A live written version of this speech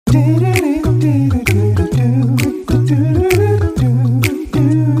Good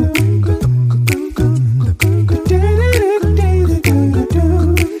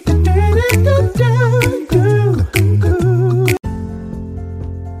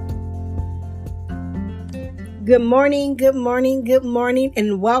morning, good morning, good morning,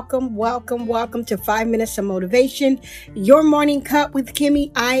 and welcome to 5 Minutes of Motivation, your morning cup with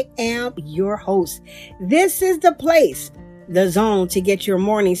Kimmy. I am your host. This is the place, the zone to get your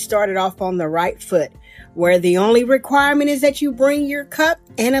morning started off on the right foot, where the only requirement is that you bring your cup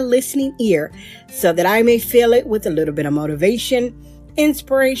and a listening ear so that I may fill it with a little bit of motivation,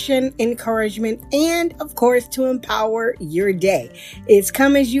 inspiration, encouragement, and of course to empower your day. It's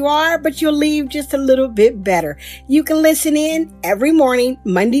come as you are, but you'll leave just a little bit better. You can listen in every morning,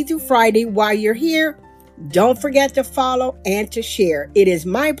 Monday through Friday while you're here. Don't forget to follow and to share. It is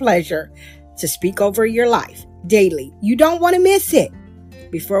my pleasure to speak over your life daily. You don't want to miss it.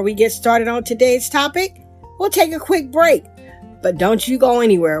 Before we get started on today's topic, we'll take a quick break, but don't you go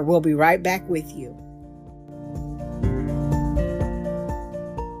anywhere. We'll be right back with you.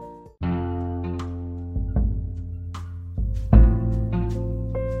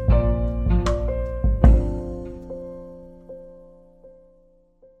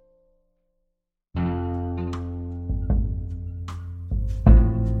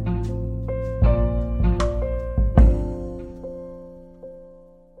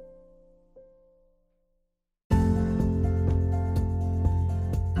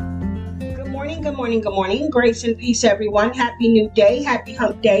 Good morning. Grace and peace, everyone. Happy new day. Happy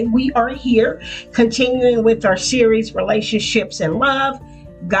hump day. We are here continuing with our series, Relationships and Love,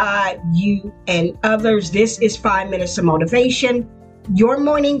 God, You, and Others. This is 5 Minutes of Motivation, your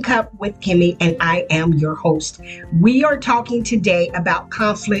morning cup with Kimmy, and I am your host. We are talking today about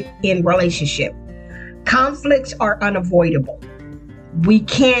conflict in relationship. Conflicts are unavoidable. We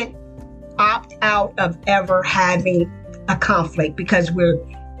can't opt out of ever having a conflict because we're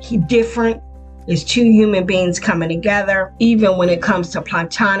different. It's two human beings coming together. Even when it comes to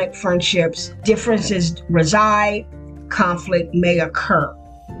platonic friendships, differences reside, conflict may occur,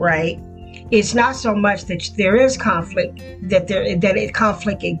 right? It's not so much that there is conflict,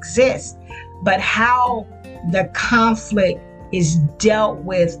 conflict exists, but how the conflict is dealt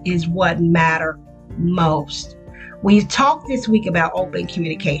with is what matters most. We've talked this week about open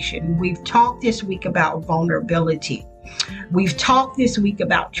communication. We've talked this week about vulnerability. We've talked this week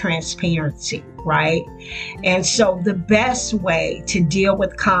about transparency, right? And so the best way to deal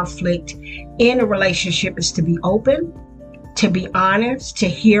with conflict in a relationship is to be open, to be honest, to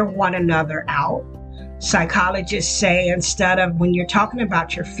hear one another out. Psychologists say instead of when you're talking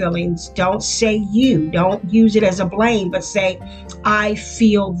about your feelings, don't say you, don't use it as a blame, but say, I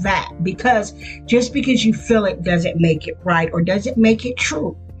feel that. Because just because you feel it doesn't make it right or doesn't make it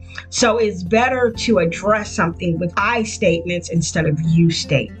true. So it's better to address something with I statements instead of you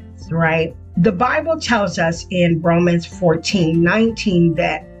statements, right? The Bible tells us in Romans 14:19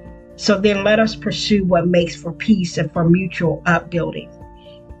 that, so then let us pursue what makes for peace and for mutual upbuilding.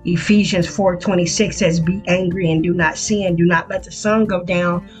 Ephesians 4:26 says, be angry and do not sin. Do not let the sun go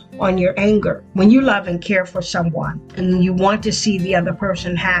down on your anger. When you love and care for someone and you want to see the other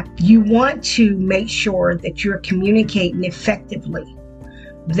person happy, you want to make sure that you're communicating effectively,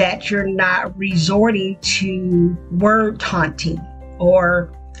 that you're not resorting to word taunting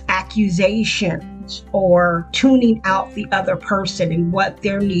or accusations or tuning out the other person and what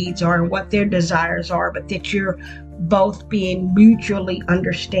their needs are and what their desires are, but that you're both being mutually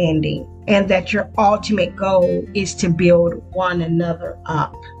understanding and that your ultimate goal is to build one another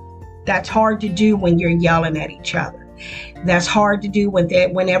up. That's hard to do when you're yelling at each other. That's hard to do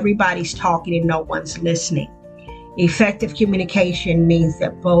when everybody's talking and no one's listening. Effective communication means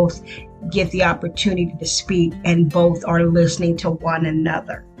that both get the opportunity to speak and both are listening to one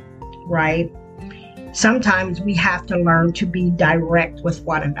another, right? Sometimes we have to learn to be direct with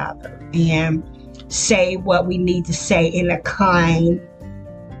one another and say what we need to say in a kind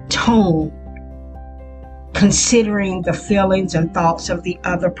tone, considering the feelings and thoughts of the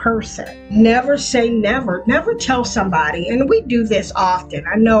other person. Never say never. Never tell somebody, and we do this often.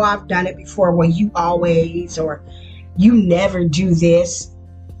 I know I've done it before where you always or you never do this.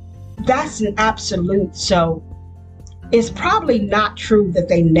 That's an absolute. So it's probably not true that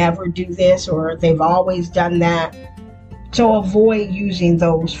they never do this or they've always done that. So avoid using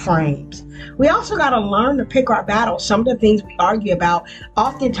those frames. We also got to learn to pick our battles. Some of the things we argue about,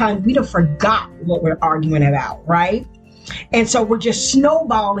 oftentimes we don't forgot what we're arguing about, right? And so we're just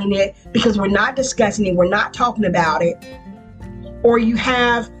snowballing it because we're not discussing it. We're not talking about it. Or you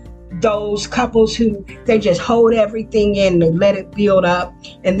have those couples who they just hold everything in, they let it build up,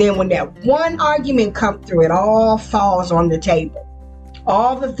 and then when that one argument comes through, it all falls on the table.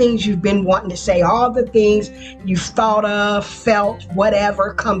 All the things you've been wanting to say, all the things you've thought of, felt,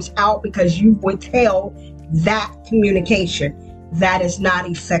 whatever comes out because you withheld that communication. That is not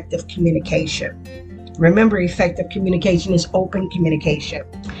effective communication. Remember, effective communication is open communication.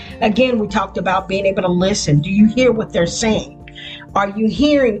 Again, we talked about being able to listen. Do you hear what they're saying? Are you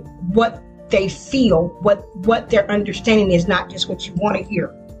hearing what they feel, what their understanding is, not just what you want to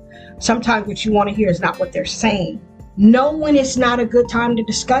hear? Sometimes what you want to hear is not what they're saying. Know when it's not a good time to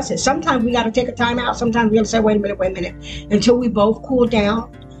discuss it. Sometimes we got to take a time out. Sometimes we got to say, wait a minute, until we both cool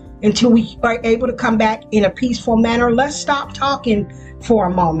down, until we are able to come back in a peaceful manner. Let's stop talking for a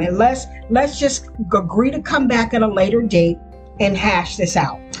moment. Let's just agree to come back at a later date and hash this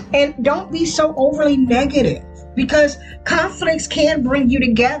out. And don't be so overly negative, because conflicts can bring you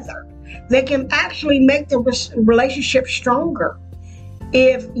together. They can actually make the relationship stronger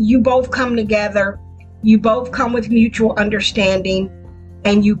if you both come together. You both come with mutual understanding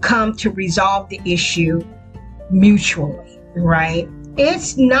and you come to resolve the issue mutually, right?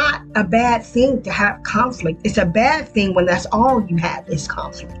 It's not a bad thing to have conflict. It's a bad thing when that's all you have is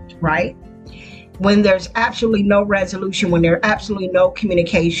conflict, right? When there's absolutely no resolution, when there's absolutely no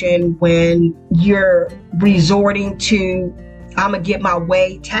communication, when you're resorting to, I'm going to get my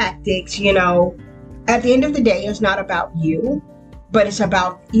way tactics, At the end of the day, it's not about you, but it's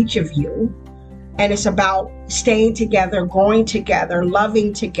about each of you. And it's about staying together, growing together,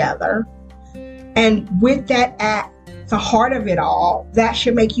 loving together. And with that at the heart of it all, that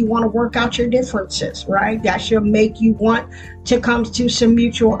should make you want to work out your differences, right? That should make you want to come to some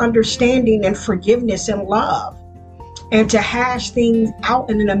mutual understanding and forgiveness and love, and to hash things out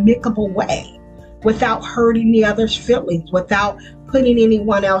in an amicable way without hurting the other's feelings, without putting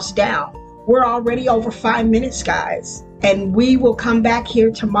anyone else down. We're already over 5 minutes, guys, and we will come back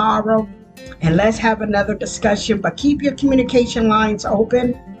here tomorrow and let's have another discussion. But keep your communication lines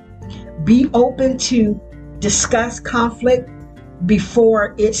open. Be open to discuss conflict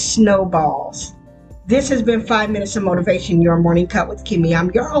before it snowballs. This has been 5 Minutes of Motivation, your morning cut with Kimmy.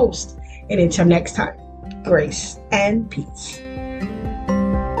 I'm your host. And until next time, grace and peace.